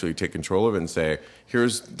can actually take control of it and say,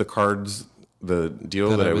 here's the cards, the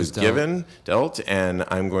deal that I was dealt, and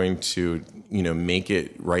I'm going to make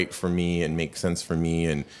it right for me and make sense for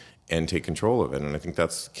me and take control of it. And I think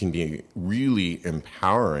can be really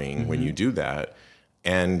empowering when you do that.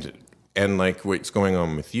 And like what's going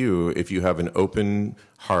on with you, if you have an open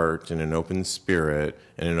heart and an open spirit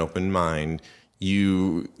and an open mind,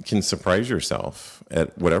 you can surprise yourself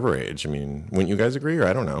at whatever age. I mean, wouldn't you guys agree? Or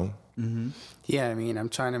I don't know. Mm-hmm. Yeah, I mean, I'm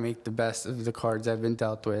trying to make the best of the cards I've been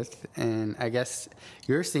dealt with. And I guess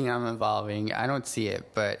you're seeing I'm evolving. I don't see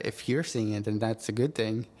it, but if you're seeing it, then that's a good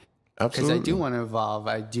thing. Absolutely. Because I do want to evolve.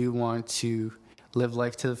 I do want to live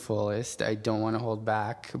life to the fullest. I don't want to hold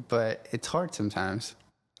back, but it's hard sometimes.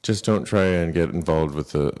 Just don't try and get involved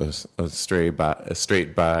with a straight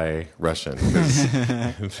bi Russian. 'Cause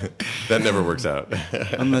that never works out.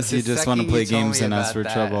 Unless you just want to play games and ask for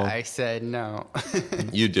trouble. I said no.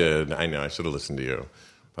 You did. I know. I should have listened to you.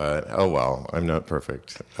 But, oh well, I'm not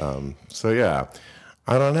perfect. So, yeah,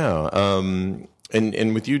 I don't know.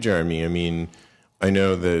 And with you, Jeremy, I mean, I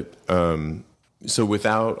know that, so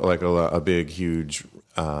without like a big, huge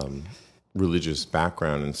religious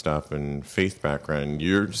background and stuff and faith background,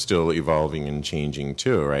 you're still evolving and changing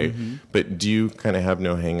too, right? Mm-hmm. But do you kind of have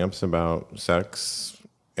no hangups about sex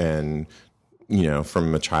and, you know,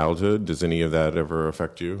 from a childhood? Does any of that ever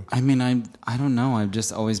affect you? I mean, I don't know. I've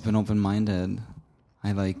just always been open-minded.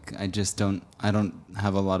 I don't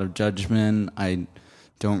have a lot of judgment. I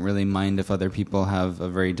don't really mind if other people have a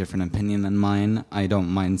very different opinion than mine. I don't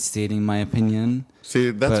mind stating my opinion.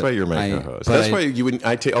 See, that's why you're my co-host. That's why you wouldn't.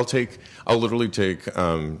 I'll literally take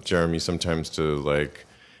Jeremy sometimes to like,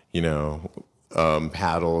 you know,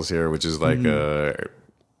 paddles here, which is like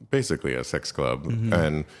basically a sex club,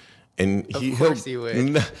 and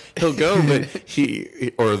he'll go, but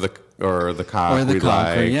he or the cock or the we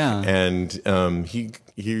cock, like, yeah, and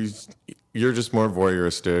you're just more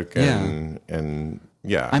voyeuristic and.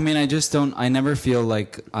 Yeah. I mean, I never feel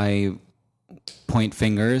like I point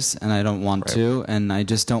fingers, and I don't want to, and I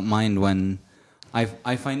just don't mind when I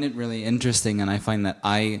find it really interesting, and I find that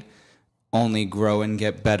I only grow and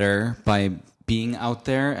get better by being out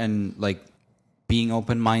there and like being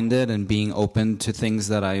open-minded and being open to things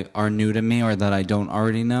that are new to me or that I don't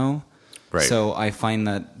already know. Right. So I find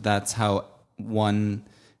that that's how one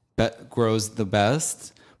grows the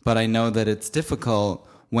best, but I know that it's difficult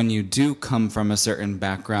when you do come from a certain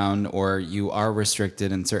background or you are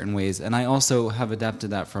restricted in certain ways. And I also have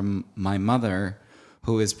adapted that from my mother,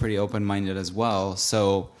 who is pretty open-minded as well.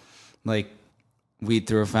 So, like, we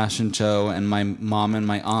threw a fashion show, and my mom and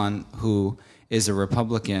my aunt, who is a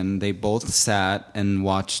Republican, they both sat and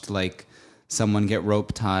watched, like, someone get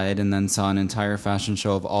rope tied and then saw an entire fashion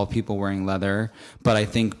show of all people wearing leather. But I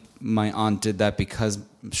think my aunt did that because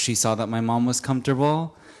she saw that my mom was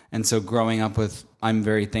comfortable. And so growing up I'm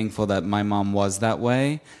very thankful that my mom was that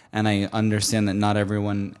way, and I understand that not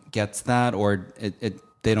everyone gets that, or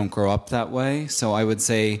they don't grow up that way. So I would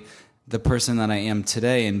say the person that I am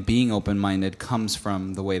today and being open-minded comes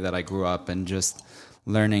from the way that I grew up and just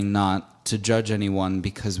learning not to judge anyone,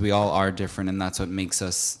 because we all are different, and that's what makes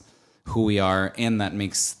us who we are, and that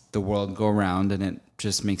makes the world go round, and it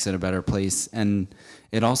just makes it a better place. And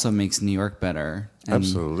it also makes New York better. And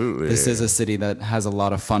absolutely. This is a city that has a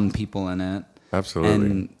lot of fun people in it. Absolutely.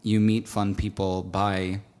 And you meet fun people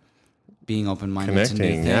by being open-minded to new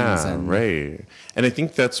things. Yeah, right. And I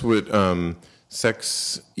think that's what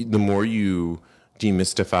sex, the more you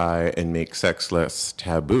demystify and make sex less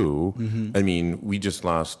taboo. Mm-hmm. I mean, we just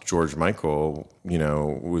lost George Michael, you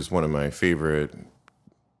know, was one of my favorite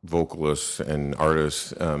vocalists and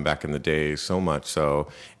artists back in the day, so much so.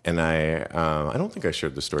 And I don't think I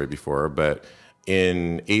shared the story before, but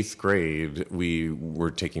in 8th grade, we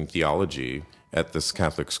were taking theology at this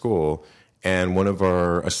Catholic school, and one of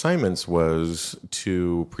our assignments was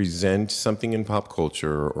to present something in pop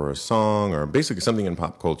culture or a song or basically something in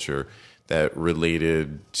pop culture that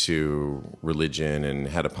related to religion and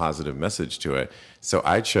had a positive message to it. So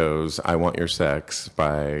I chose I Want Your Sex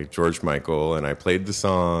by George Michael, and I played the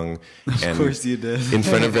song. And of course you did. In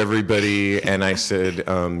front of everybody, and I said,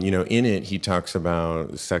 you know, in it he talks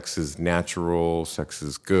about sex is natural, sex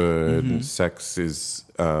is good, sex is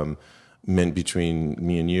meant between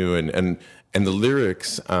me and you, and the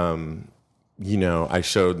lyrics, you know, I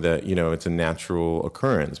showed that, you know, it's a natural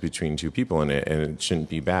occurrence between two people, and it shouldn't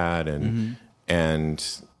be bad, and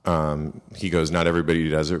he goes, not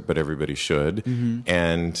everybody does it, but everybody should,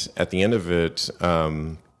 and at the end of it,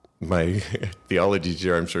 my theology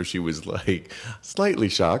teacher, I'm sure she was like slightly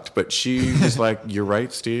shocked, but she was like, "You're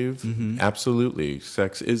right, Steve. Absolutely,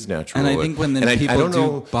 sex is natural." And I think when people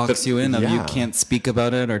do box you in, you can't speak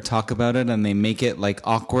about it or talk about it, and they make it like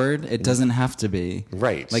awkward. It doesn't have to be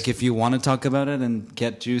right. Like if you want to talk about it and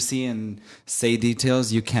get juicy and say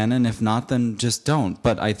details, you can, and if not, then just don't.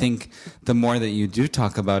 But I think the more that you do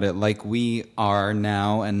talk about it, like we are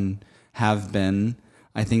now and have been,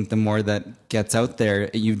 I think the more that gets out there,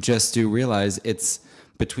 you just do realize it's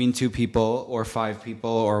between two people or five people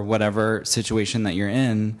or whatever situation that you're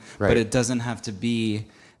in, but it doesn't have to be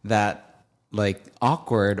that like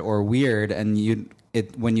awkward or weird. And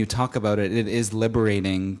when you talk about it, it is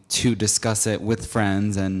liberating to discuss it with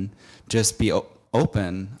friends and just be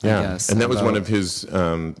open, I guess. And that was one of his,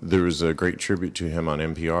 there was a great tribute to him on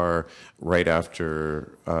NPR right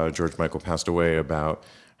after George Michael passed away about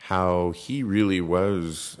how he really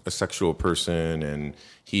was a sexual person, and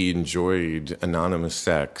he enjoyed anonymous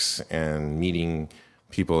sex and meeting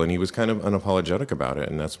people, and he was kind of unapologetic about it,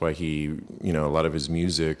 and that's why he, a lot of his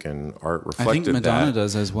music and art reflected that. I think Madonna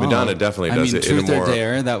does as well. Madonna definitely does it Truth in a more... or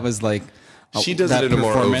Dare, that was like... She does it in a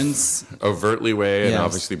more overtly way, and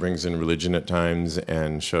obviously brings in religion at times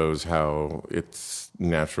and shows how it's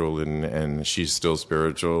natural, and she's still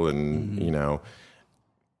spiritual, and,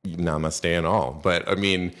 namaste and all. But,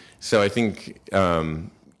 so I think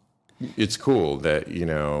it's cool that,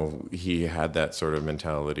 he had that sort of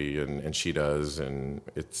mentality, and she does, and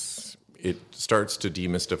it starts to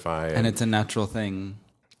demystify. And it's a natural thing.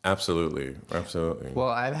 Absolutely. Well,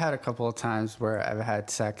 I've had a couple of times where I've had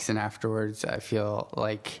sex and afterwards I feel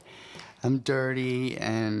like I'm dirty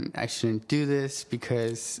and I shouldn't do this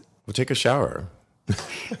because... Well, take a shower.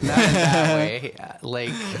 Not in that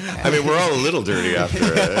way. We're all a little dirty after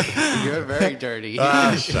it. You're very dirty.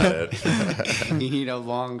 Shut it. You need a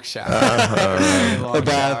long shower.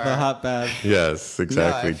 The hot bath. Yes,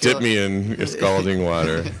 exactly. Dip me in scalding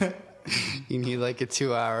water. You need like a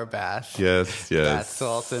 2-hour bath. Yes. Bath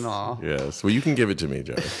salts and all. Yes. Well, you can give it to me,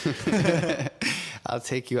 Joe. I'll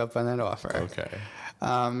take you up on that offer. Okay.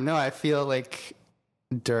 No, I feel like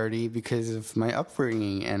dirty because of my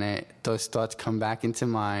upbringing, and those thoughts come back into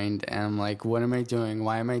mind, and I'm like, what am I doing?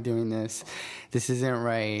 Why am I doing this? This isn't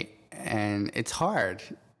right. And it's hard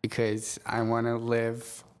because I want to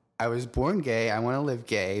live. I was born gay. I want to live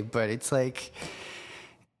gay, but it's like...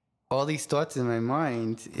 all these thoughts in my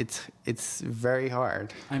mind, it's very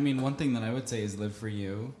hard. One thing that I would say is live for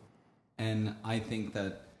you. And I think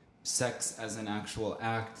that sex as an actual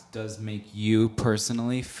act does make you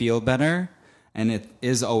personally feel better. And it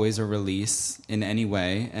is always a release in any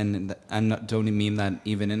way. And I don't mean that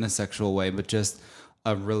even in a sexual way, but just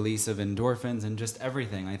a release of endorphins and just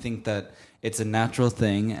everything. I think that it's a natural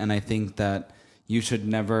thing. And I think that you should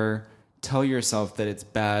never tell yourself that it's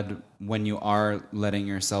bad when you are letting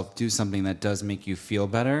yourself do something that does make you feel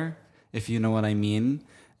better, if you know what I mean.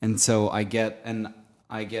 And so I get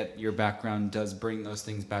your background does bring those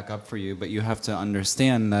things back up for you, but you have to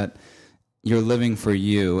understand that you're living for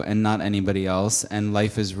you and not anybody else, and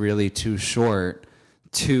life is really too short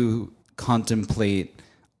to contemplate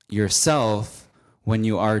yourself when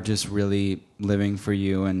you are just really living for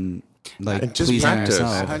you and just pleasing practice.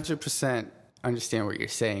 yourself. 100% understand what you're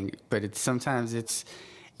saying, but sometimes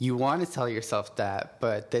you want to tell yourself that,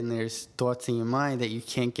 but then there's thoughts in your mind that you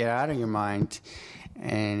can't get out of your mind,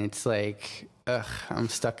 and it's like, I'm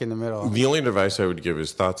stuck in the middle. The only advice I would give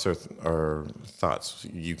is thoughts are thoughts.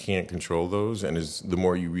 You can't control those, and the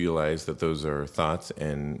more you realize that those are thoughts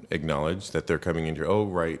and acknowledge that they're coming into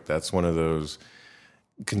that's one of those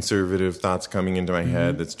conservative thoughts coming into my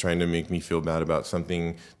head that's trying to make me feel bad about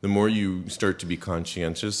something. The more you start to be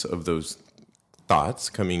conscientious of those thoughts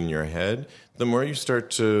coming in your head, the more you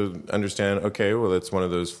start to understand, okay, well, that's one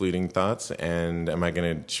of those fleeting thoughts, and am I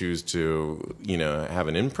going to choose to, have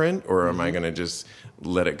an imprint, or am I going to just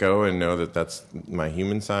let it go and know that that's my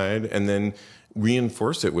human side, and then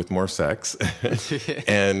reinforce it with more sex?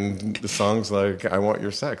 And the songs like I Want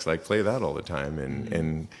Your Sex, play that all the time,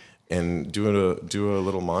 and do a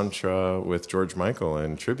little mantra with George Michael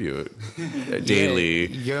and tribute daily.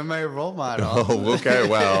 You're my role model. Oh, okay.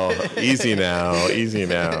 Well, easy now.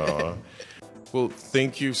 Well,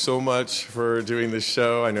 thank you so much for doing this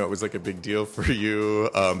show. I know it was like a big deal for you,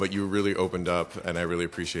 but you really opened up, and I really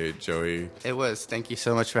appreciate Joey. It was. Thank you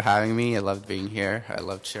so much for having me. I loved being here. I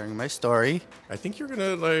loved sharing my story. I think you're going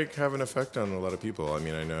to have an effect on a lot of people. I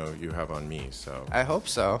know you have on me, so. I hope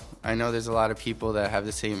so. I know there's a lot of people that have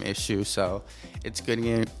the same issue, so it's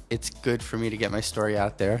good for me to get my story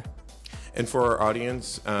out there. And for our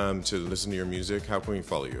audience to listen to your music, how can we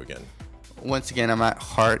follow you again? Once again, I'm at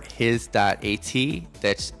hearthis.at.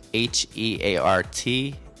 That's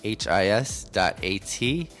HEARTHIS.at.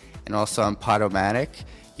 And also on Podomatic.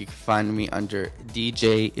 You can find me under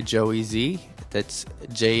DJ Joey Z. That's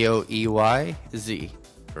JOEYZ.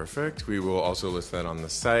 Perfect. We will also list that on the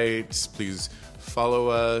site. Please follow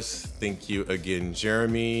us. Thank you again,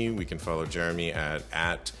 Jeremy. We can follow Jeremy at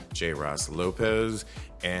JRossLopez.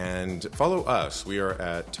 And follow us. We are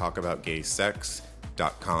at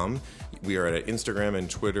talkaboutgaysex.com. We are at Instagram and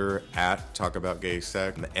Twitter at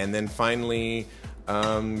talkaboutgaysex. And then finally,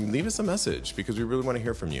 leave us a message because we really want to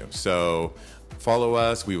hear from you. So follow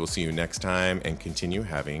us. We will see you next time and continue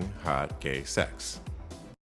having hot gay sex.